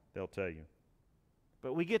younger. They'll tell you.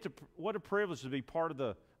 But we get to, what a privilege to be part of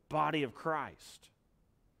the body of Christ.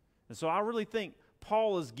 And so I really think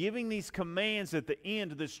Paul is giving these commands at the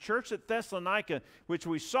end to this church at Thessalonica, which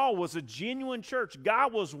we saw was a genuine church.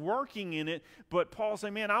 God was working in it, but Paul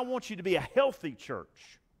said, man, I want you to be a healthy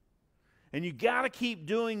church. And you got to keep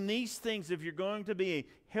doing these things if you're going to be a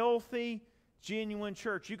healthy, genuine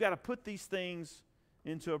church. You got to put these things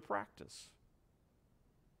into a practice.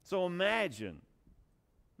 So imagine,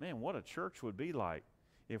 man, what a church would be like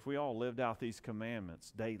if we all lived out these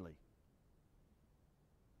commandments daily.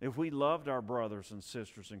 If we loved our brothers and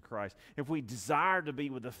sisters in Christ, if we desired to be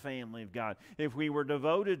with the family of God, if we were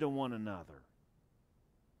devoted to one another.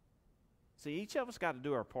 See, each of us got to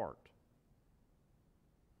do our part.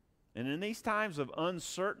 And in these times of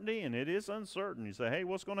uncertainty, and it is uncertain, you say, hey,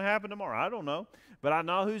 what's going to happen tomorrow? I don't know. But I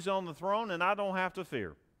know who's on the throne, and I don't have to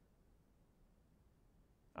fear.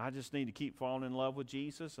 I just need to keep falling in love with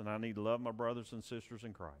Jesus, and I need to love my brothers and sisters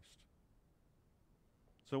in Christ.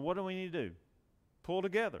 So what do we need to do? Pull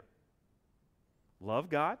together. Love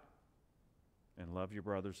God and love your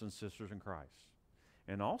brothers and sisters in Christ.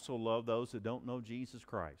 And also love those that don't know Jesus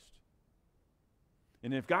Christ.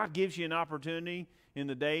 And if God gives you an opportunity in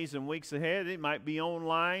the days and weeks ahead, it might be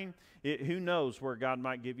online. Who knows where God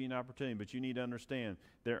might give you an opportunity. But you need to understand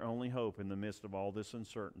their only hope in the midst of all this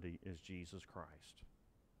uncertainty is Jesus Christ.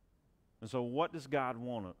 And so what does God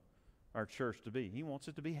want our church to be? He wants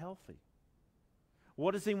it to be healthy.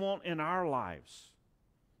 What does He want in our lives?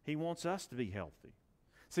 He wants us to be healthy.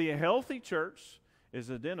 See, a healthy church is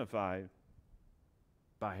identified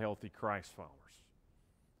by healthy Christ followers.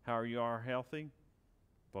 How are you healthy?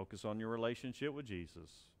 Focus on your relationship with Jesus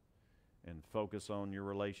and focus on your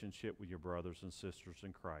relationship with your brothers and sisters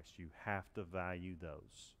in Christ. You have to value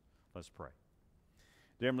those. Let's pray.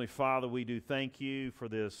 Dear Heavenly Father, we do thank you for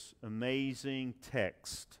this amazing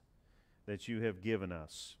text that you have given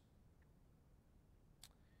us.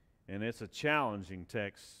 And it's a challenging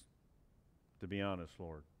text, to be honest,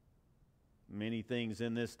 Lord. Many things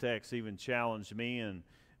in this text even challenge me, and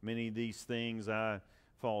many of these things I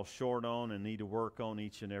fall short on and need to work on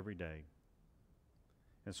each and every day.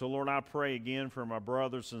 And so, Lord, I pray again for my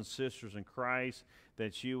brothers and sisters in Christ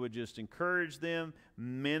that you would just encourage them,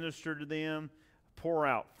 minister to them, pour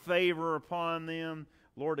out favor upon them.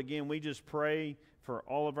 Lord, again, we just pray for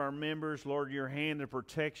all of our members. Lord, your hand of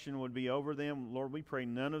protection would be over them. Lord, we pray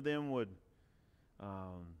none of them would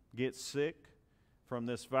get sick from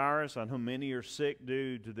this virus. I know many are sick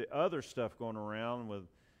due to the other stuff going around with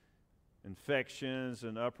infections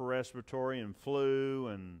and upper respiratory and flu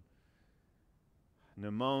and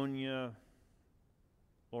pneumonia.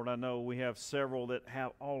 Lord, I know we have several that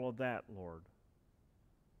have all of that, Lord.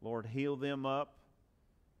 Lord, heal them up.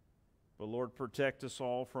 But Lord, protect us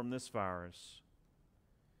all from this virus.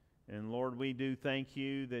 And Lord, we do thank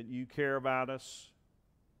you that you care about us.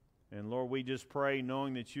 And Lord, we just pray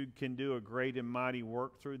knowing that you can do a great and mighty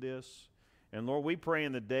work through this. And Lord, we pray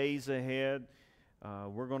in the days ahead,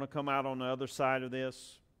 we're going to come out on the other side of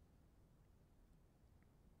this.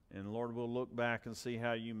 And Lord, we'll look back and see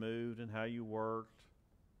how you moved and how you worked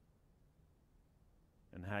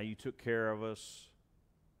and how you took care of us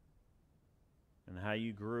and how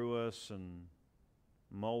you grew us and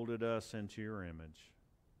molded us into your image.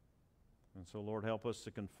 And so, Lord, help us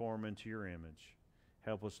to conform into your image.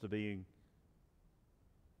 Help us to be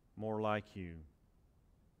more like you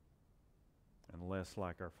and less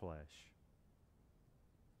like our flesh.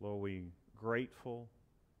 Lord, we're grateful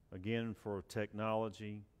again for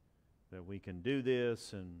technology, that we can do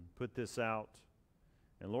this and put this out.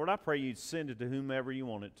 And Lord, I pray you'd send it to whomever you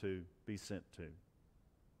want it to be sent to.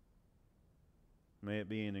 May it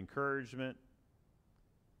be an encouragement.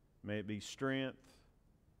 May it be strength.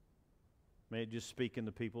 May it just speak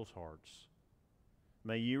into people's hearts.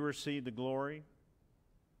 May you receive the glory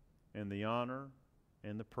and the honor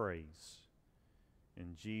and the praise.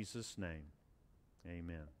 In Jesus' name,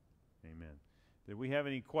 amen. Amen. Did we have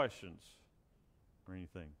any questions or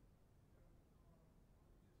anything?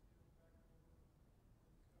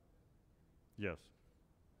 Yes.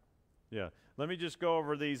 Yeah. Let me just go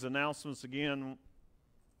over these announcements again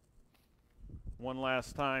one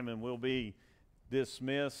last time, and we'll be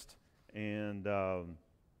dismissed. And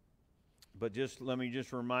but just let me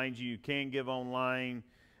just remind you, you can give online.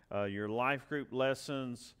 Your life group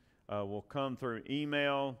lessons will come through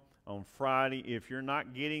email on Friday. If you're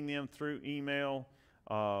not getting them through email,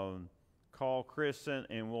 call Kristen,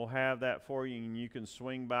 and we'll have that for you, and you can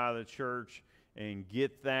swing by the church and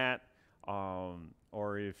get that.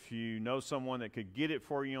 Or if you know someone that could get it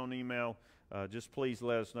for you on email, just please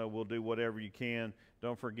let us know. We'll do whatever you can.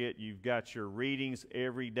 Don't forget, you've got your readings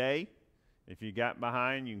every day. If you got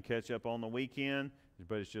behind, you can catch up on the weekend,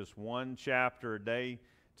 but it's just one chapter a day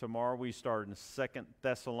tomorrow we start in 2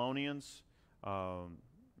 Thessalonians. I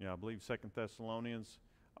believe 2 Thessalonians.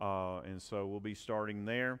 And so we'll be starting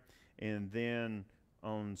there. And then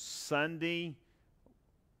on Sunday,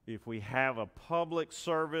 if we have a public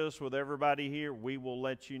service with everybody here, we will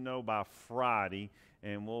let you know by Friday,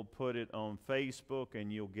 and we'll put it on Facebook,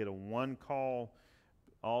 and you'll get a one call.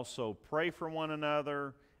 Also, pray for one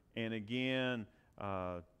another, and again,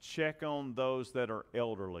 check on those that are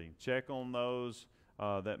elderly. Check on those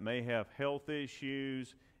that may have health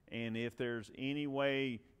issues, and if there's any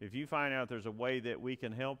way, if you find out there's a way that we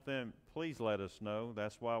can help them, please let us know.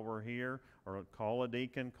 That's why we're here. Or call a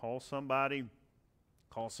deacon, call somebody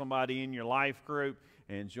in your life group,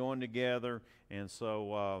 and join together. And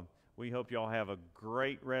so we hope y'all have a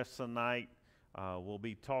great rest of the night. We'll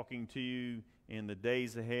be talking to you in the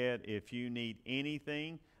days ahead. If you need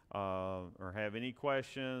anything or have any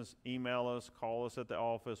questions, email us, call us at the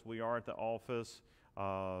office. We are at the office.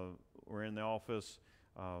 We're in the office.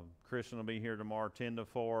 Kristen will be here tomorrow 10 to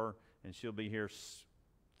 4, and she'll be here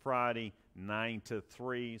Friday 9 to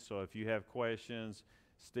 3. So if you have questions,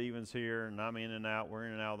 Stephen's here, and I'm in and out. We're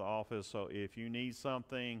in and out of the office. So if you need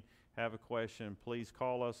something, have a question, please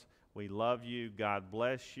call us. We love you. God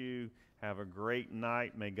bless you. Have a great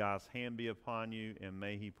night. May God's hand be upon you, and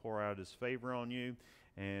may He pour out His favor on you.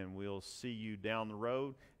 And we'll see you down the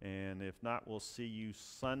road. And if not, we'll see you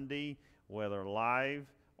Sunday, whether live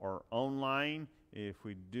or online. If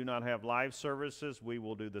we do not have live services, we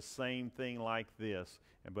will do the same thing like this.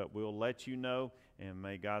 But we'll let you know, and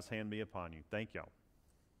may God's hand be upon you. Thank y'all.